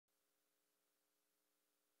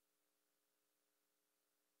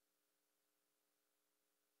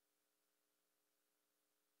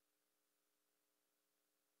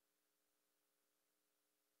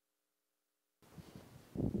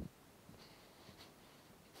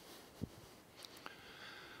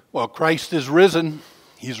Well, Christ is risen.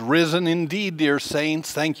 He's risen indeed, dear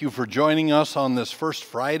saints. Thank you for joining us on this first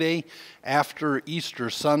Friday after Easter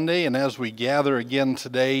Sunday. And as we gather again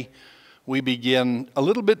today, we begin a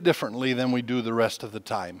little bit differently than we do the rest of the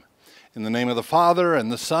time. In the name of the Father,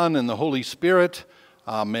 and the Son, and the Holy Spirit,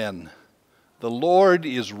 Amen. The Lord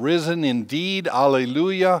is risen indeed.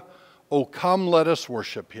 Alleluia. O come, let us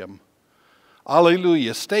worship him.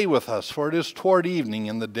 Alleluia. Stay with us, for it is toward evening,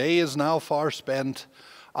 and the day is now far spent.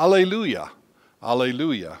 Alleluia,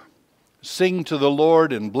 alleluia. Sing to the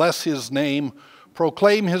Lord and bless his name.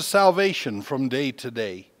 Proclaim his salvation from day to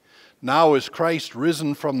day. Now is Christ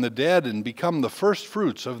risen from the dead and become the first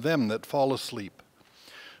fruits of them that fall asleep.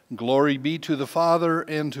 Glory be to the Father,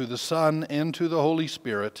 and to the Son, and to the Holy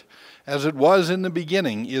Spirit, as it was in the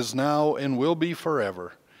beginning, is now, and will be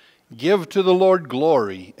forever. Give to the Lord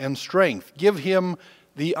glory and strength. Give him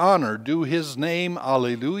the honor due his name.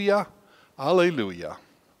 Alleluia, alleluia.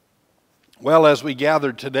 Well, as we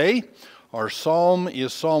gather today, our psalm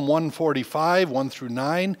is Psalm 145, 1 through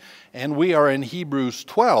 9, and we are in Hebrews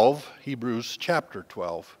chapter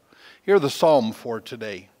 12. Hear the psalm for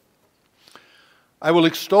today. I will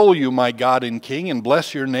extol you, my God and King, and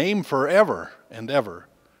bless your name forever and ever.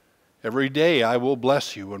 Every day I will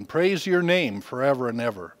bless you and praise your name forever and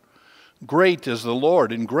ever. Great is the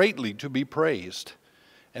Lord, and greatly to be praised,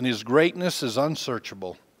 and his greatness is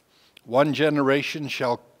unsearchable. One generation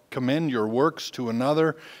shall commend your works to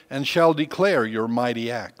another, and shall declare your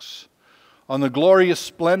mighty acts. On the glorious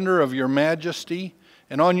splendor of your majesty,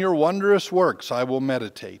 and on your wondrous works I will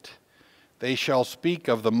meditate. They shall speak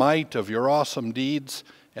of the might of your awesome deeds,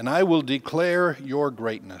 and I will declare your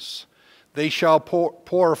greatness. They shall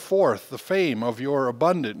pour forth the fame of your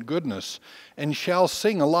abundant goodness, and shall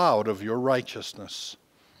sing aloud of your righteousness.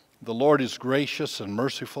 The Lord is gracious and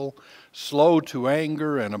merciful, slow to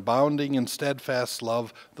anger and abounding in steadfast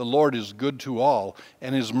love. The Lord is good to all,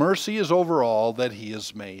 and his mercy is over all that he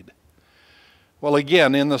has made. Well,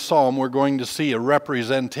 again, in the psalm, we're going to see a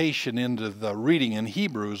representation into the reading in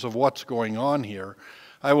Hebrews of what's going on here.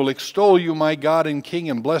 I will extol you, my God and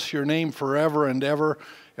King, and bless your name forever and ever.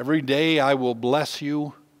 Every day I will bless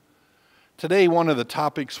you. Today, one of the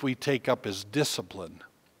topics we take up is discipline.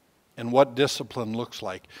 And what discipline looks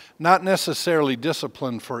like. Not necessarily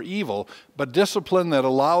discipline for evil, but discipline that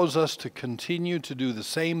allows us to continue to do the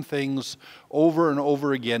same things over and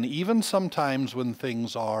over again, even sometimes when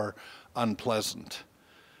things are unpleasant.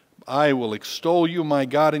 I will extol you, my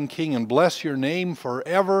God and King, and bless your name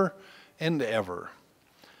forever and ever.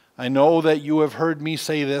 I know that you have heard me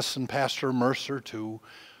say this, and Pastor Mercer too.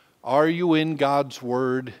 Are you in God's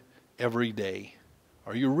Word every day?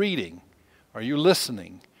 Are you reading? Are you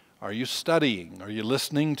listening? Are you studying? Are you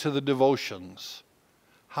listening to the devotions?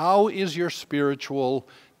 How is your spiritual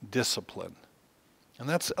discipline? And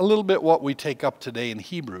that's a little bit what we take up today in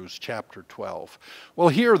Hebrews chapter 12. Well,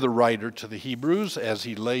 hear the writer to the Hebrews as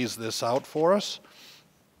he lays this out for us.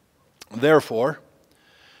 Therefore,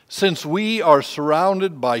 since we are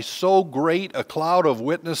surrounded by so great a cloud of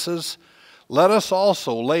witnesses, let us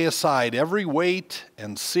also lay aside every weight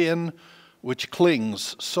and sin which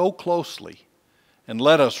clings so closely, and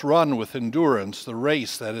let us run with endurance the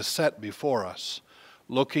race that is set before us,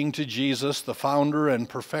 looking to Jesus, the founder and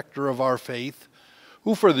perfecter of our faith,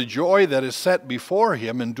 who for the joy that is set before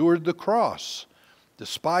him endured the cross,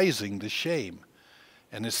 despising the shame,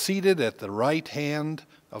 and is seated at the right hand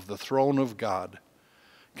of the throne of God.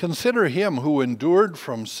 Consider him who endured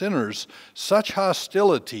from sinners such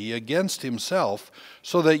hostility against himself,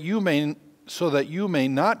 so that you may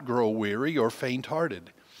not grow weary or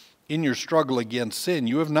faint-hearted. In your struggle against sin,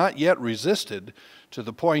 you have not yet resisted to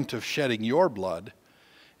the point of shedding your blood,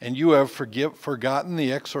 and you have forgotten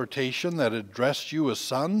the exhortation that addressed you as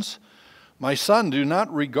sons. My son, do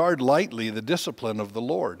not regard lightly the discipline of the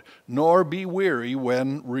Lord, nor be weary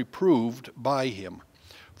when reproved by him.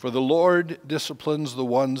 For the Lord disciplines the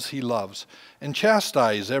ones he loves, and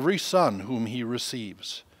chastises every son whom he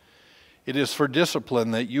receives. It is for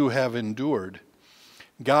discipline that you have endured.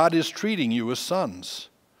 God is treating you as sons.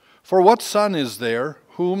 For what son is there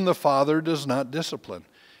whom the Father does not discipline?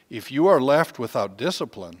 If you are left without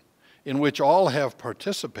discipline, in which all have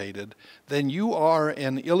participated, then you are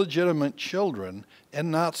an illegitimate children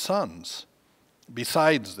and not sons.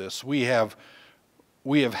 Besides this, we have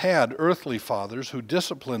had earthly fathers who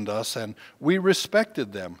disciplined us, and we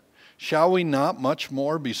respected them. Shall we not much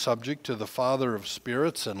more be subject to the Father of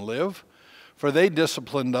spirits and live? For they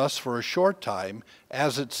disciplined us for a short time,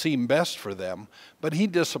 as it seemed best for them, but he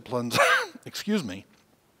disciplines,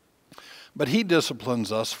 but he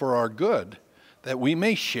disciplines us for our good, that we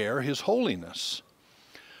may share his holiness.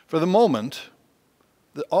 For the moment,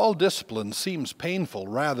 All discipline seems painful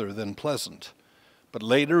rather than pleasant, but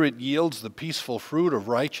later it yields the peaceful fruit of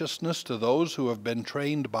righteousness to those who have been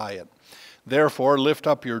trained by it. Therefore, lift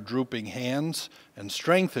up your drooping hands and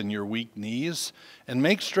strengthen your weak knees, and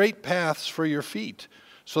make straight paths for your feet,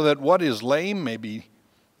 so that what is lame may be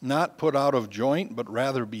not put out of joint, but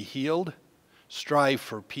rather be healed. Strive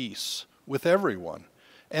for peace with everyone,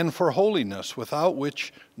 and for holiness, without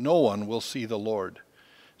which no one will see the Lord.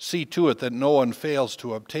 See to it that no one fails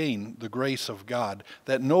to obtain the grace of God,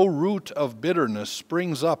 that no root of bitterness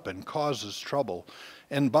springs up and causes trouble,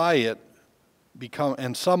 and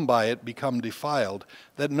some by it become defiled,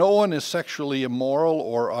 that no one is sexually immoral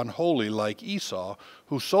or unholy like Esau,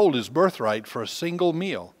 who sold his birthright for a single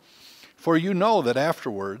meal. For you know that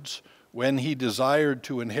afterwards, when he desired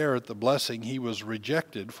to inherit the blessing, he was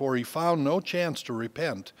rejected, for he found no chance to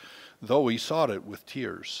repent, though he sought it with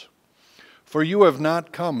tears. For you have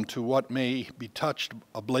not come to what may be touched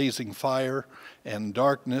a blazing fire, and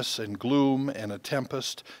darkness, and gloom, and a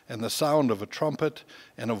tempest, and the sound of a trumpet,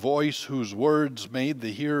 and a voice whose words made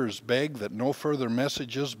the hearers beg that no further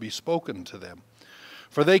messages be spoken to them.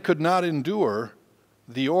 For they could not endure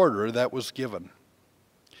the order that was given.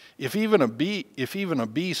 If even a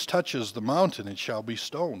beast touches the mountain, it shall be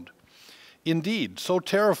stoned. Indeed, so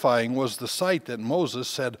terrifying was the sight that Moses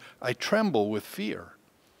said, I tremble with fear.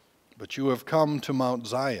 But you have come to Mount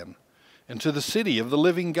Zion, and to the city of the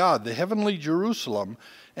living God, the heavenly Jerusalem,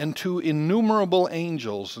 and to innumerable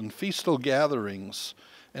angels and festal gatherings,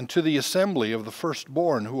 and to the assembly of the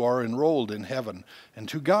firstborn who are enrolled in heaven, and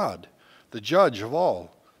to God, the judge of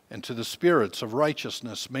all, and to the spirits of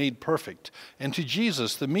righteousness made perfect, and to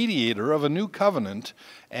Jesus, the mediator of a new covenant,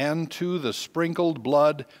 and to the sprinkled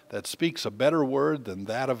blood that speaks a better word than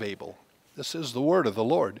that of Abel. This is the word of the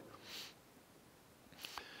Lord.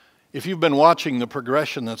 If you've been watching the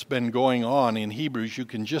progression that's been going on in Hebrews, you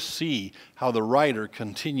can just see how the writer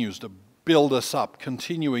continues to build us up,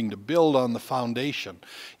 continuing to build on the foundation.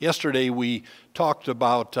 Yesterday we talked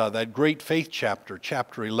about that great faith chapter,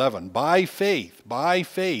 chapter 11. By faith,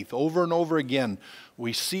 over and over again,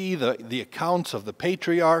 we see the accounts of the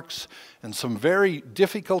patriarchs and some very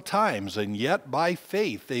difficult times, and yet by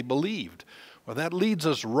faith they believed. Well, that leads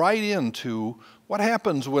us right into what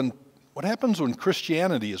happens when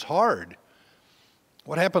Christianity is hard.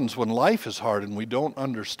 What happens when life is hard and we don't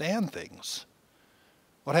understand things?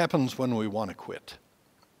 What happens when we want to quit?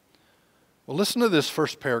 Well, listen to this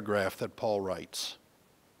first paragraph that Paul writes.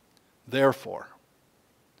 Therefore,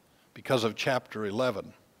 because of chapter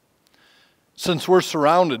 11, since we're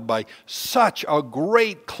surrounded by such a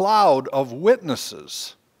great cloud of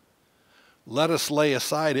witnesses, let us lay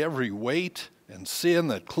aside every weight and sin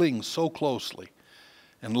that clings so closely,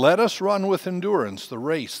 and let us run with endurance the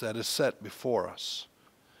race that is set before us,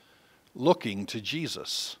 looking to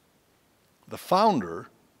Jesus, the founder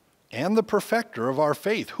and the perfecter of our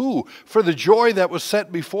faith, who, for the joy that was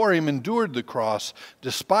set before him, endured the cross,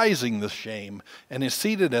 despising the shame, and is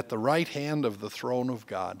seated at the right hand of the throne of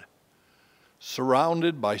God.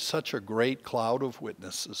 Surrounded by such a great cloud of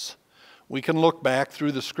witnesses, we can look back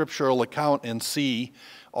through the scriptural account and see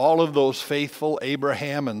all of those faithful,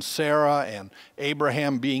 Abraham and Sarah, and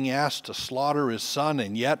Abraham being asked to slaughter his son,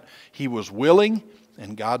 and yet he was willing,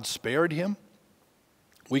 and God spared him.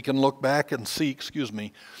 We can look back and see,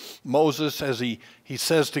 Moses as he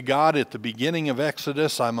says to God at the beginning of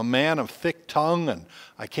Exodus, I'm a man of thick tongue and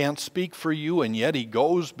I can't speak for you, and yet he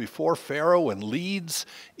goes before Pharaoh and leads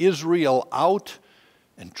Israel out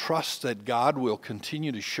and trusts that God will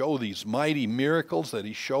continue to show these mighty miracles that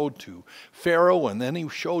he showed to Pharaoh and then he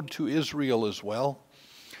showed to Israel as well.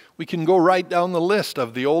 We can go right down the list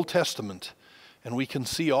of the Old Testament and we can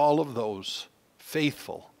see all of those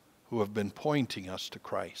faithful who have been pointing us to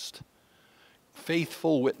Christ.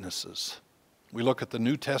 Faithful witnesses. We look at the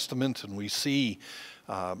New Testament and we see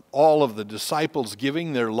all of the disciples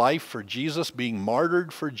giving their life for Jesus, being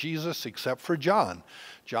martyred for Jesus, except for John.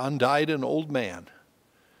 John died an old man.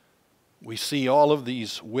 We see all of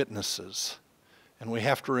these witnesses, and we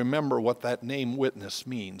have to remember what that name witness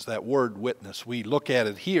means, that word witness. We look at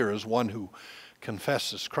it here as one who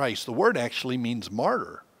confesses Christ. The word actually means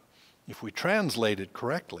martyr, if we translate it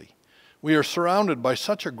correctly. We are surrounded by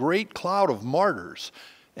such a great cloud of martyrs.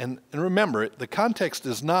 And remember, the context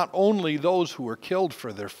is not only those who were killed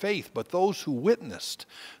for their faith, but those who witnessed,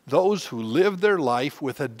 those who lived their life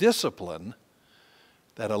with a discipline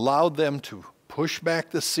that allowed them to push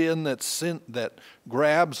back the sin that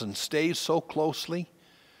grabs and stays so closely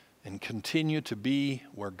and continue to be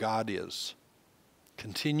where God is.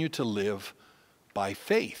 Continue to live by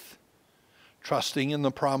faith, trusting in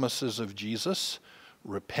the promises of Jesus,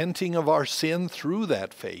 repenting of our sin through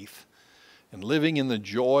that faith, and living in the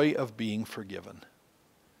joy of being forgiven.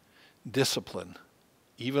 Discipline,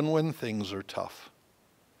 even when things are tough.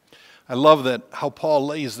 I love that how Paul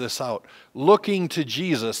lays this out. Looking to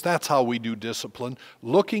Jesus, that's how we do discipline.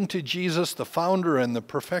 Looking to Jesus, the founder and the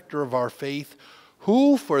perfecter of our faith,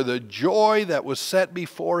 who for the joy that was set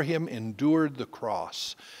before him endured the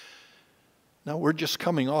cross. Now we're just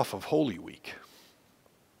coming off of Holy Week.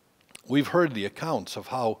 We've heard the accounts of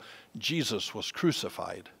how Jesus was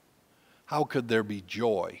crucified. How could there be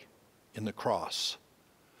joy in the cross?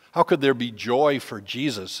 How could there be joy for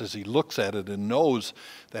Jesus as he looks at it and knows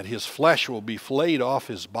that his flesh will be flayed off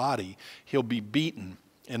his body? He'll be beaten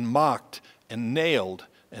and mocked and nailed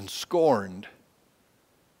and scorned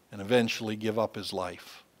and eventually give up his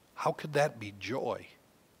life. How could that be joy?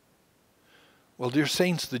 Well, dear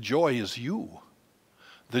saints, the joy is you.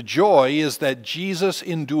 The joy is that Jesus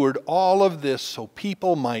endured all of this so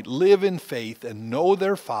people might live in faith and know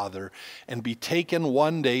their Father and be taken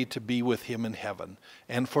one day to be with him in heaven.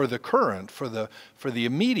 And for the current, for the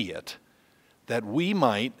immediate, that we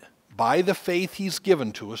might, by the faith he's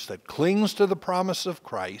given to us that clings to the promise of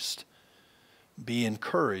Christ, be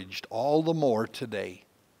encouraged all the more today.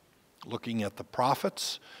 Looking at the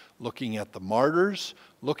prophets, looking at the martyrs,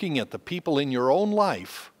 looking at the people in your own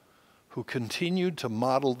life who continued to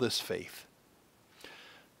model this faith.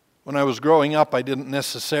 When I was growing up, I didn't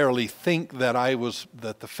necessarily think that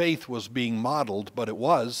the faith was being modeled, but it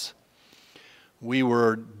was. We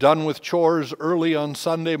were done with chores early on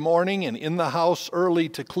Sunday morning and in the house early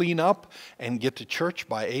to clean up and get to church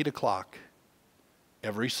by 8 o'clock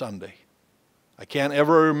every Sunday. I can't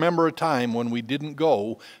ever remember a time when we didn't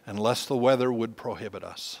go unless the weather would prohibit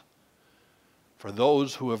us. For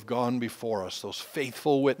those who have gone before us, those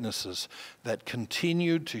faithful witnesses that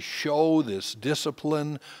continued to show this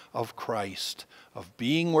discipline of Christ, of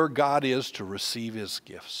being where God is to receive his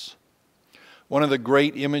gifts. One of the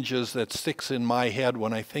great images that sticks in my head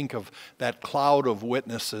when I think of that cloud of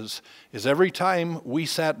witnesses is every time we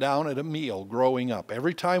sat down at a meal growing up,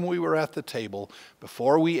 every time we were at the table,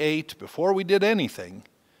 before we ate, before we did anything,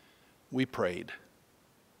 we prayed.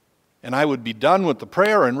 And I would be done with the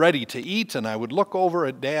prayer and ready to eat, and I would look over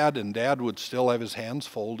at Dad, and Dad would still have his hands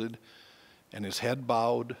folded and his head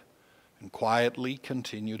bowed and quietly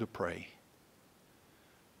continue to pray.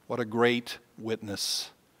 What a great witness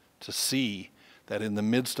to see that in the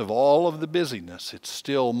midst of all of the busyness, it's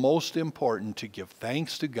still most important to give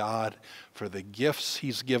thanks to God for the gifts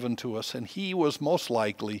he's given to us, and he was most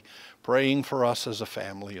likely praying for us as a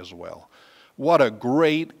family as well. What a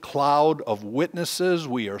great cloud of witnesses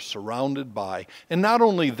we are surrounded by. And not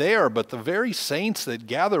only there, but the very saints that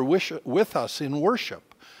gather with us in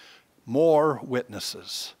worship. More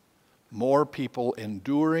witnesses, more people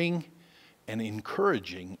enduring and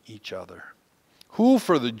encouraging each other. Who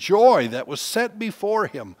for the joy that was set before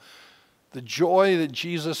him, the joy that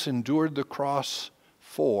Jesus endured the cross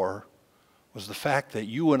for, was the fact that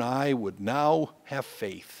you and I would now have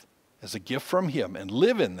faith as a gift from him and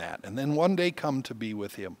live in that, and then one day come to be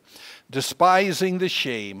with him, despising the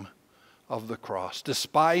shame of the cross,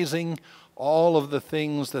 despising all of the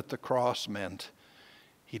things that the cross meant.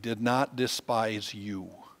 He did not despise you.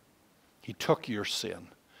 He took your sin,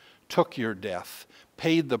 took your death,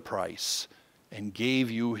 paid the price, and gave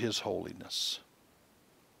you his holiness.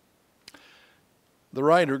 The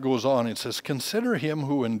writer goes on and says, "Consider him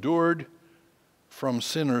who endured from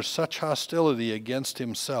sinners such hostility against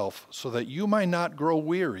himself, so that you might not grow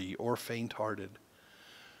weary or faint-hearted."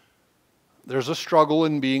 There's a struggle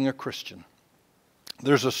in being a Christian.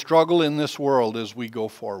 There's a struggle in this world as we go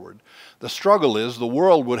forward. The struggle is the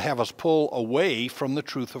world would have us pull away from the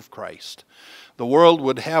truth of Christ. The world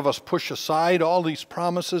would have us push aside all these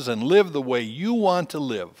promises and live the way you want to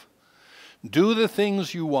live. Do the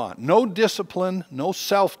things you want. No discipline, no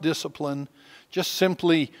self-discipline, just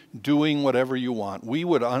simply doing whatever you want. We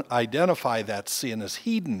would identify that sin as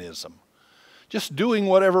hedonism. Just doing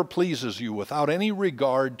whatever pleases you without any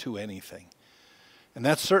regard to anything. And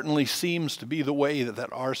that certainly seems to be the way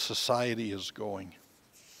that our society is going.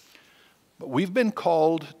 But we've been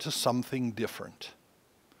called to something different.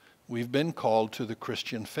 We've been called to the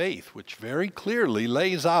Christian faith, which very clearly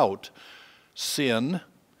lays out sin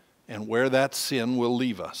and where that sin will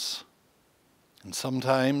leave us. And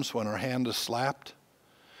sometimes when our hand is slapped,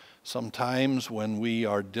 sometimes when we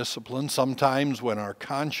are disciplined, sometimes when our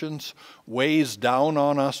conscience weighs down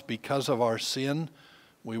on us because of our sin,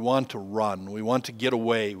 we want to run, we want to get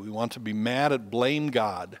away, we want to be mad at blame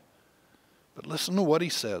God. But listen to what he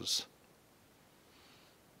says.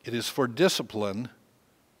 It is for discipline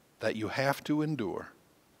that you have to endure.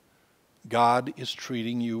 God is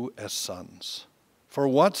treating you as sons. For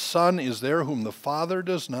what son is there whom the Father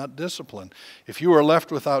does not discipline? If you are left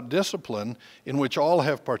without discipline, in which all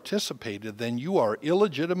have participated, then you are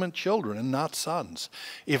illegitimate children and not sons.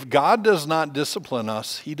 If God does not discipline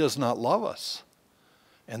us, he does not love us.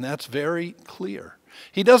 And that's very clear.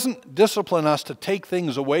 He doesn't discipline us to take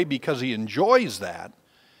things away because he enjoys that.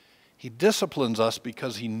 He disciplines us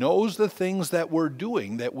because he knows the things that we're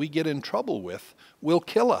doing that we get in trouble with will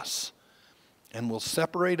kill us and will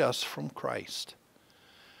separate us from Christ.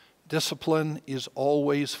 Discipline is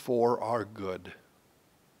always for our good.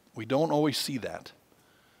 We don't always see that.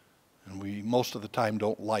 And we most of the time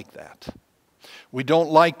don't like that. We don't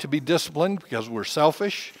like to be disciplined because we're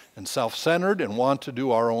selfish and self-centered and want to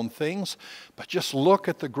do our own things. But just look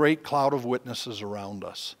at the great cloud of witnesses around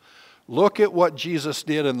us. Look at what Jesus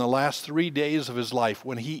did in the last 3 days of his life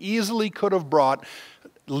when he easily could have brought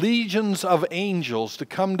legions of angels to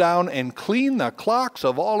come down and clean the clocks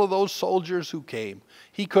of all of those soldiers who came.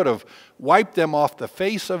 He could have wiped them off the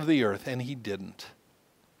face of the earth, and he didn't.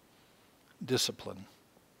 Discipline.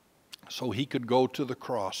 So he could go to the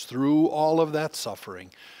cross through all of that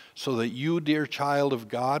suffering so that you, dear child of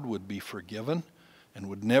God, would be forgiven and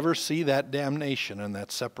would never see that damnation and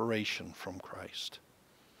that separation from Christ.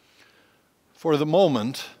 For the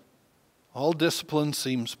moment, all discipline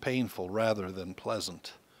seems painful rather than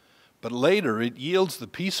pleasant. But later it yields the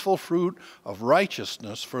peaceful fruit of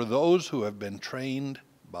righteousness for those who have been trained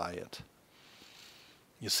by it.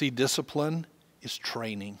 You see, discipline is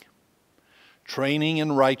training. Training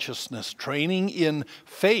in righteousness, training in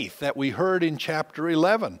faith that we heard in chapter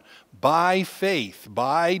 11. By faith,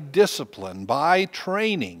 by discipline, by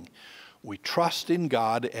training, we trust in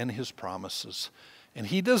God and his promises. And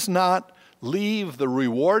he does not leave the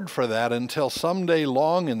reward for that until someday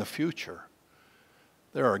long in the future.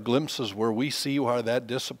 There are glimpses where we see how that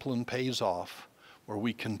discipline pays off, where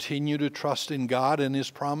we continue to trust in God and his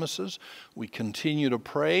promises. We continue to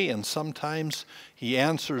pray, and sometimes he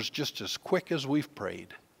answers just as quick as we've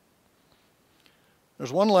prayed.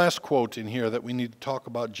 There's one last quote in here that we need to talk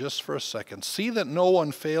about just for a second. See that no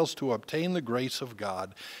one fails to obtain the grace of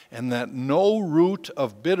God, and that no root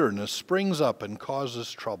of bitterness springs up and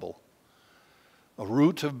causes trouble. A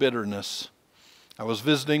root of bitterness. I was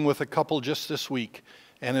visiting with a couple just this week,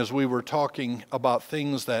 and as we were talking about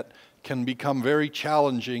things that can become very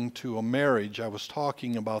challenging to a marriage, I was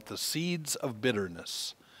talking about the seeds of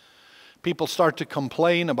bitterness. People start to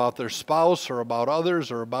complain about their spouse or about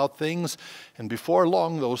others or about things, and before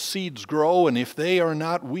long those seeds grow, and if they are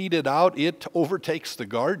not weeded out, it overtakes the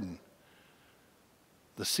garden.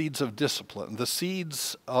 The seeds of discipline, the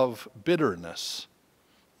seeds of bitterness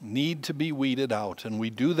need to be weeded out, and we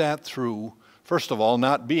do that through, first of all,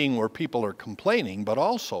 not being where people are complaining, but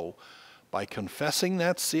also by confessing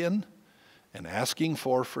that sin and asking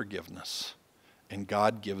for forgiveness. And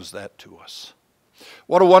God gives that to us.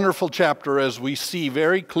 What a wonderful chapter as we see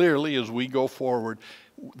very clearly as we go forward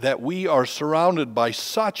that we are surrounded by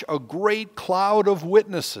such a great cloud of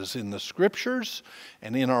witnesses in the Scriptures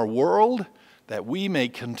and in our world that we may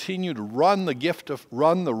continue to run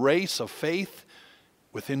the race of faith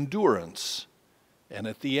with endurance, and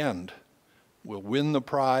at the end we'll win the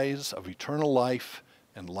prize of eternal life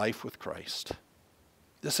and life with Christ.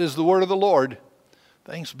 This is the word of the Lord.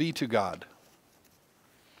 Thanks be to God.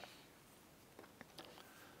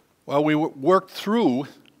 Well, we worked through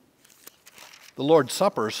the Lord's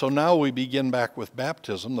Supper, so now we begin back with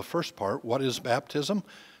baptism, the first part. What is baptism?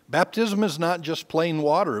 Baptism is not just plain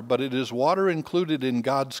water, but it is water included in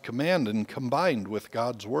God's command and combined with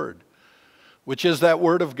God's word, which is that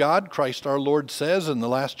word of God. Christ our Lord says in the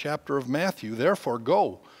last chapter of Matthew, "Therefore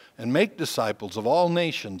go and make disciples of all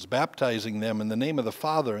nations, baptizing them in the name of the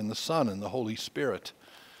Father and the Son and the Holy Spirit,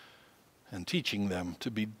 and teaching them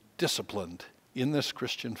to be disciplined in this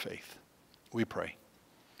Christian faith." We pray.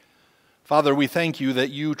 Father, we thank you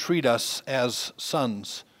that you treat us as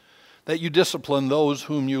sons, that you discipline those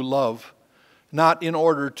whom you love, not in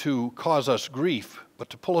order to cause us grief, but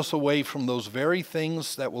to pull us away from those very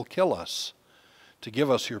things that will kill us, to give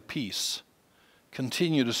us your peace.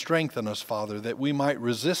 Continue to strengthen us, Father, that we might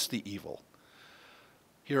resist the evil.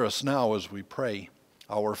 Hear us now as we pray.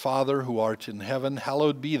 Our Father, who art in heaven,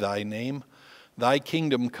 hallowed be thy name. Thy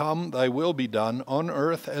kingdom come, thy will be done, on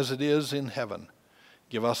earth as it is in heaven.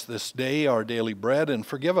 Give us this day our daily bread, and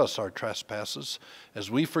forgive us our trespasses,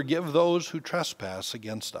 as we forgive those who trespass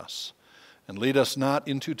against us. And lead us not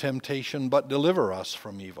into temptation, but deliver us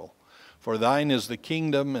from evil. For thine is the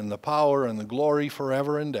kingdom and the power and the glory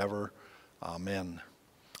forever and ever. Amen.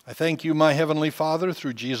 I thank you, my heavenly Father,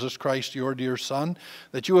 through Jesus Christ, your dear Son,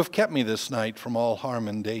 that you have kept me this night from all harm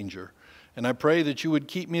and danger. And I pray that you would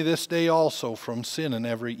keep me this day also from sin and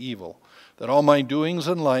every evil, that all my doings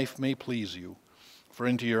in life may please you. For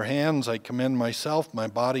into your hands I commend myself, my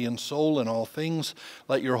body and soul, and all things.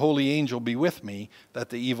 Let your holy angel be with me, that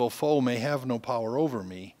the evil foe may have no power over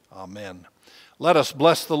me. Amen. Let us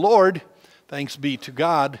bless the Lord. Thanks be to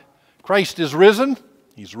God. Christ is risen.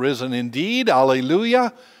 He's risen indeed.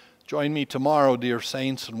 Alleluia. Join me tomorrow, dear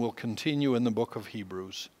saints, and we'll continue in the book of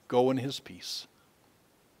Hebrews. Go in his peace.